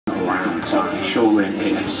tie, Shoreline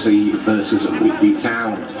A.F.C versus Whitby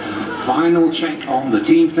Town. Final check on the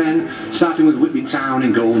teams then, starting with Whitby Town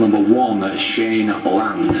in goal number 1, Shane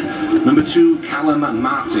Bland. Number 2, Callum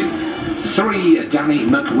Martin. 3, Danny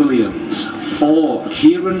McWilliams. 4,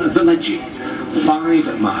 Kieran Velleggi.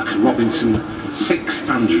 5, Mark Robinson. 6,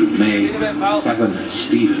 Andrew May. 7,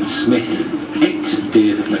 Stephen Smith. 8,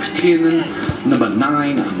 Dave McTiernan. Number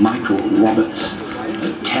 9, Michael Roberts.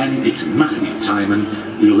 At 10, it's Matthew Timon.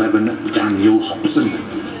 11, Daniel Hobson.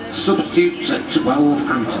 Substitutes at 12,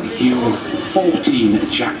 Anthony Hume. 14,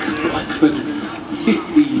 Jack Blackford.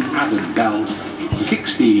 15, Adam Bell.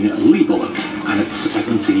 16, Lee Bullock. And at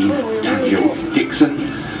 17, Daniel Dixon.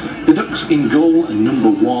 The Ducks in goal, number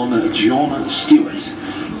 1, John Stewart.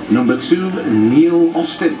 Number 2, Neil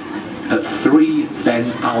Austin. At 3, Ben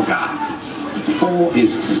Algar. 4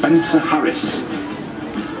 is Spencer Harris.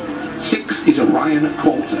 6 is Ryan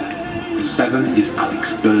Coulter. 7 is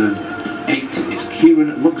Alex Byrne. 8 is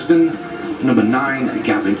Kieran Lugsden. Number 9,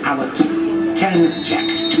 Gavin Allett. 10,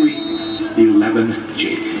 Jack Tui. 11,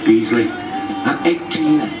 Jake Beasley. And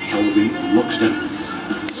 18, Kelvin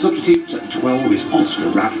Luxton. Substitutes at 12 is Oscar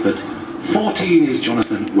Radford. 14 is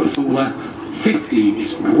Jonathan Wafula. 15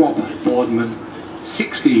 is Rob Boardman.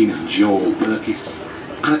 16, Joel Burkis.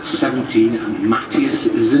 And at 17, Matthias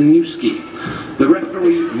Zanewski. The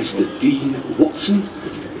referee, Mr. Dean Watson.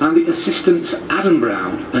 And the assistants, Adam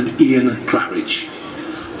Brown and Ian Claridge.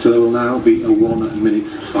 So there will now be a 1 minute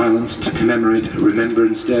silence to commemorate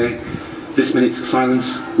Remembrance Day. This minute's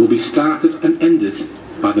silence will be started and ended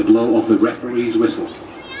by the blow of the referee's whistle.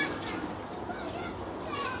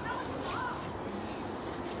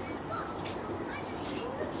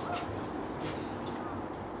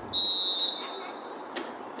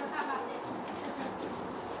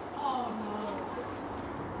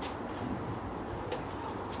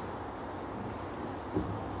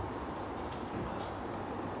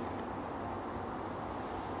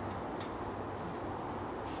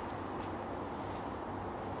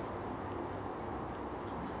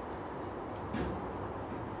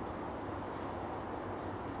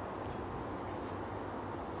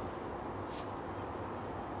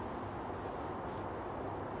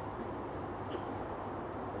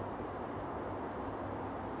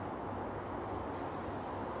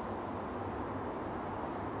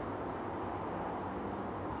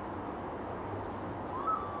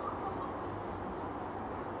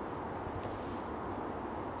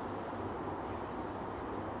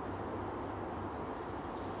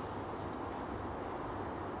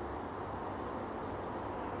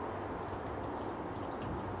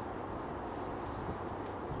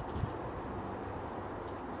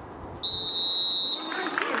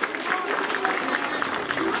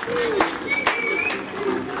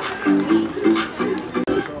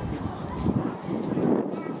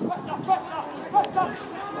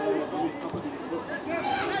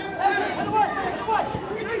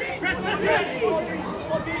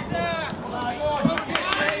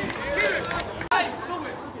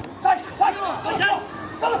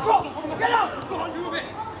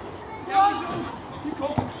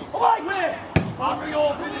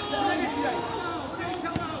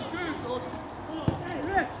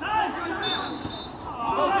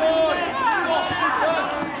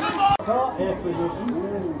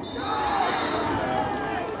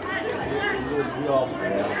 Good job.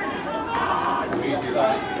 Easy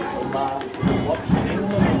that. Watching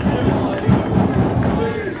England.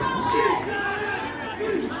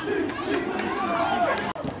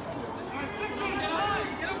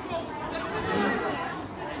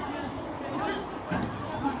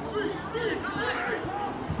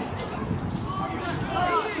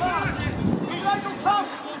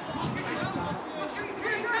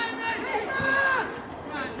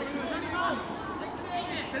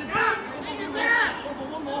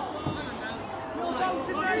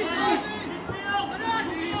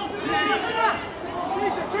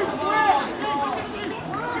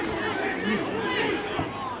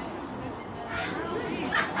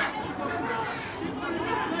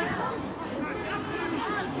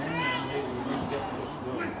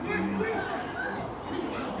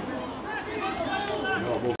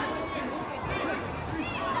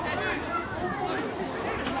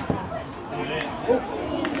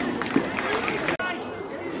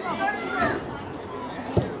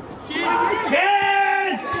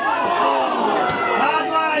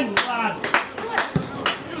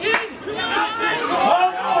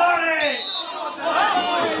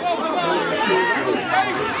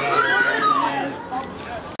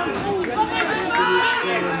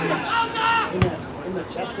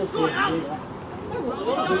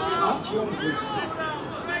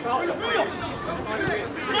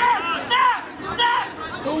 Stop!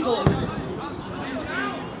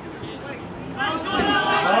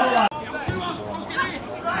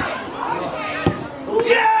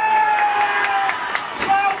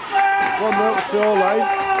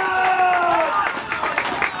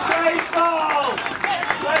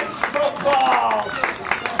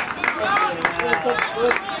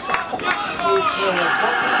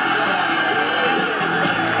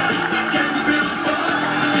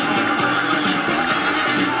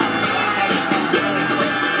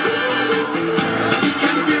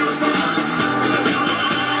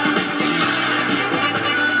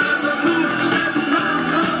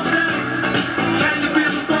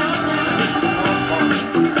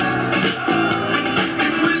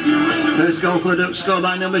 First goal for the Ducks, scored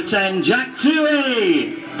by number 10, Jack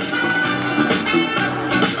Toohey.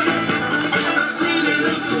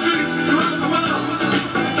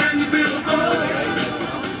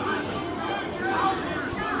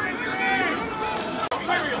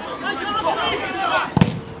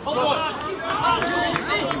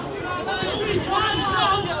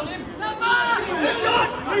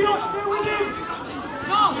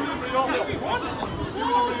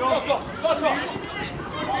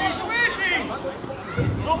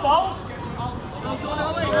 No balls.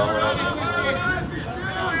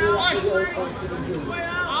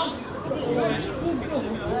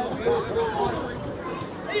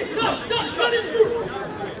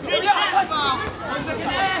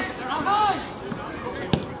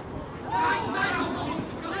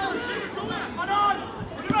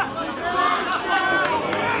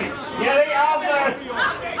 Get it out there.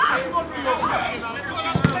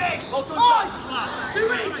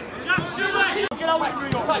 Get away.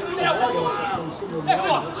 Get away. Next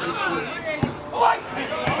one. Away.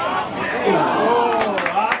 Oh,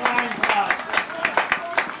 that line's back.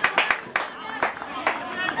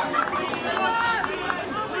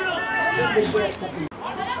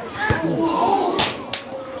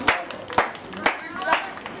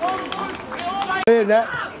 Hey, net.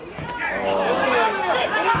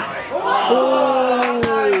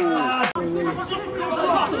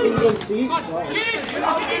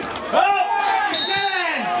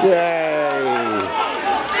 Yay!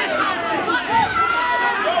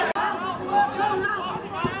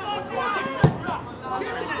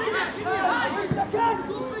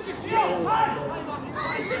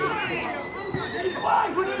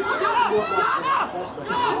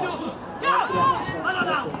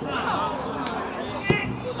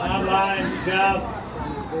 That line's tough.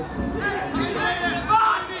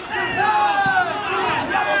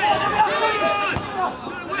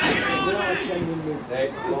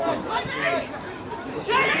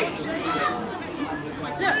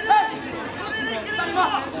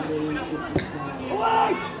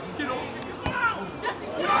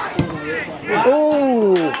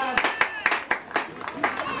 Oh!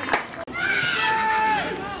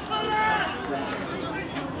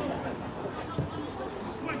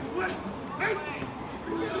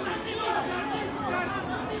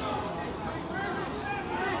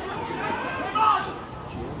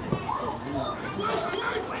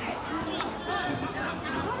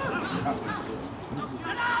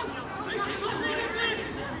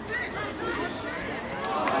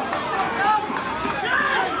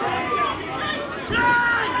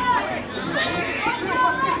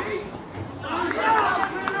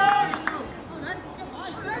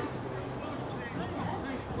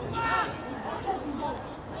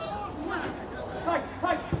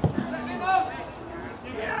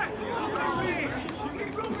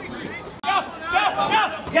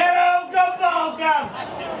 Get out, go ball, go!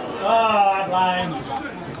 Oh, that line.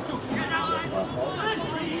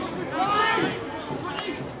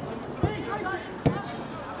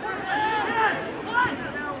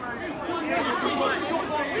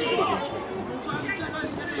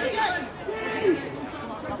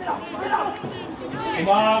 Come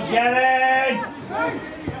on, get in!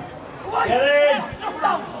 Get in!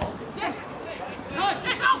 Yes!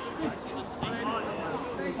 Yes, no!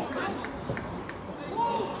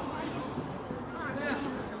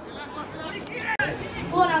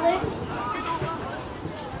 Go on, Alex.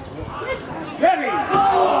 Heavy!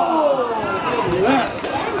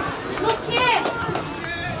 Look here!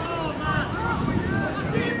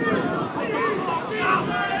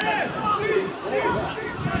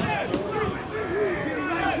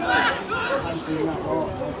 I've seen that ball.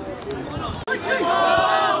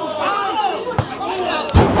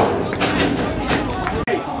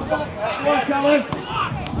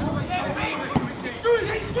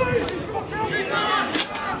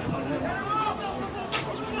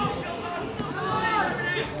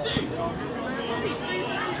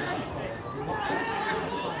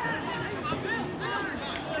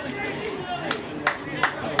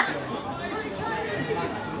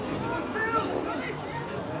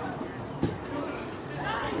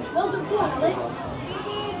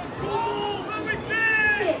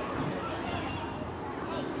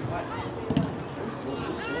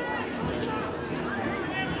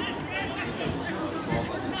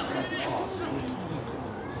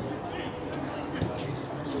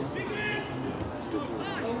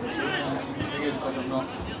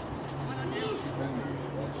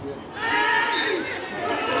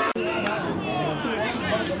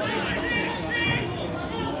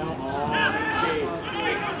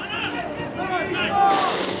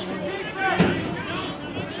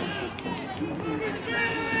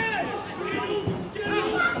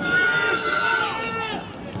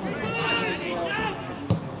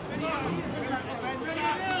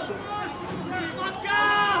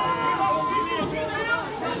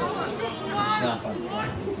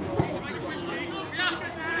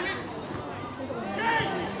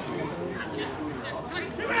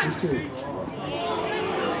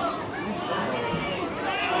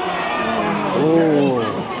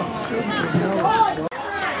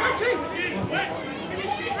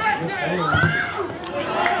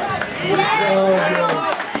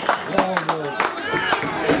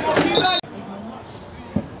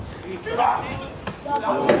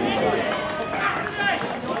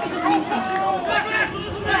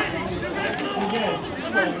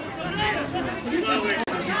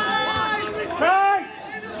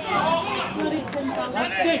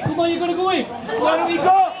 That's it, come on, you've got to go in. Where have you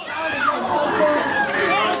got?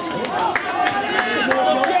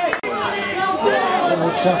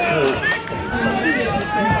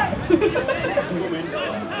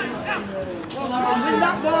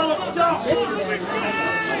 That ball up top.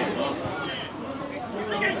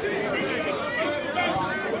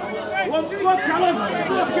 One, Callum.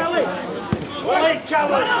 Go, Kelly. Wait,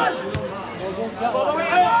 Callum. Follow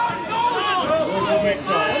it up.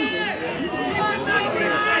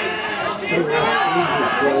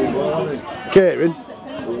 Kieran.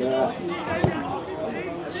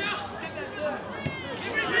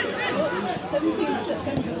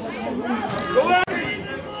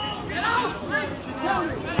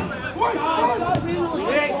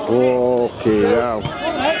 Okay, now.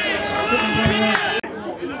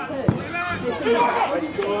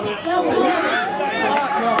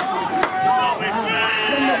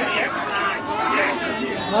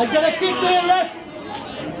 I got a kick there, left.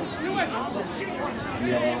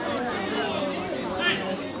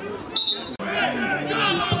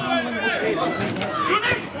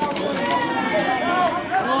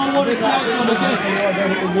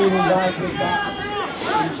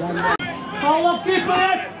 Hold up, keep it.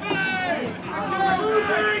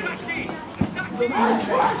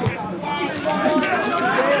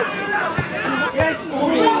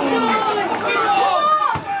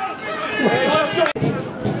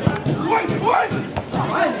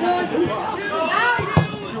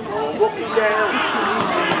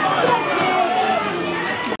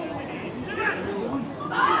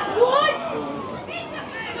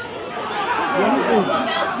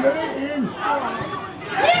 Get it in.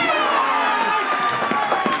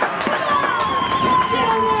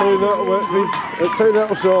 Turn out to Whitby. Turn out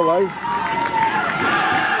to Shoreline.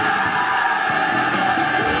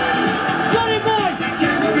 Got it, boy!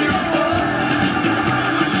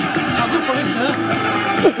 I'll look for this, huh?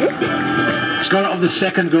 Scorer of the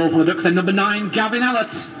second goal for the Ducks, then number 9, Gavin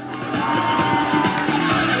Allett.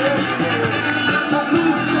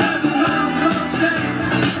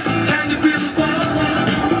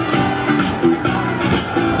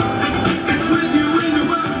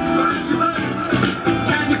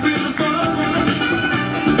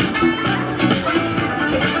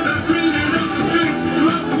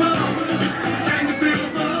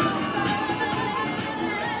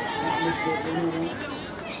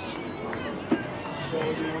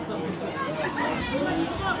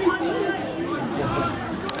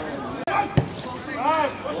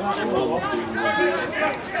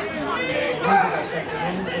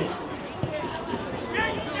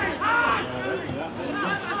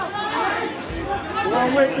 Come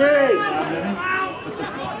on, Whitby!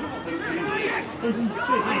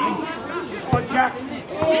 On, Jack!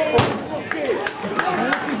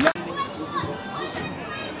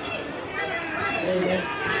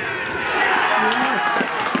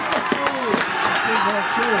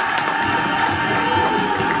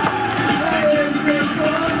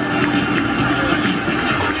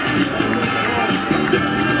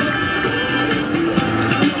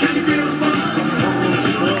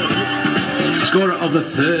 Scorer of the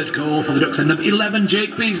third goal for the Ducks, and number 11,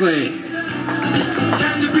 Jake Beasley.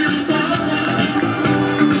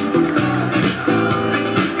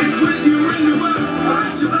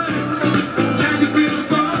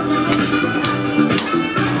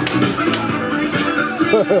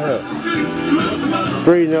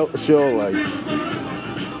 Three 0 to Shoreline.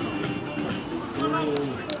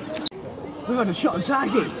 We've had a shot on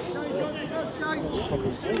target.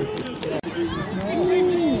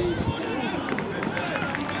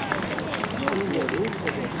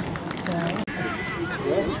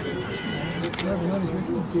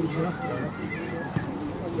 Great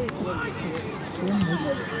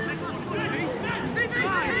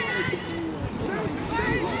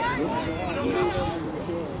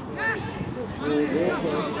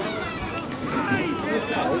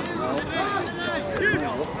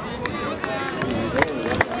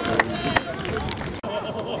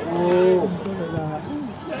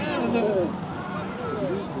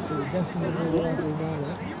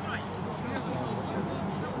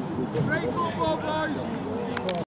football, boys!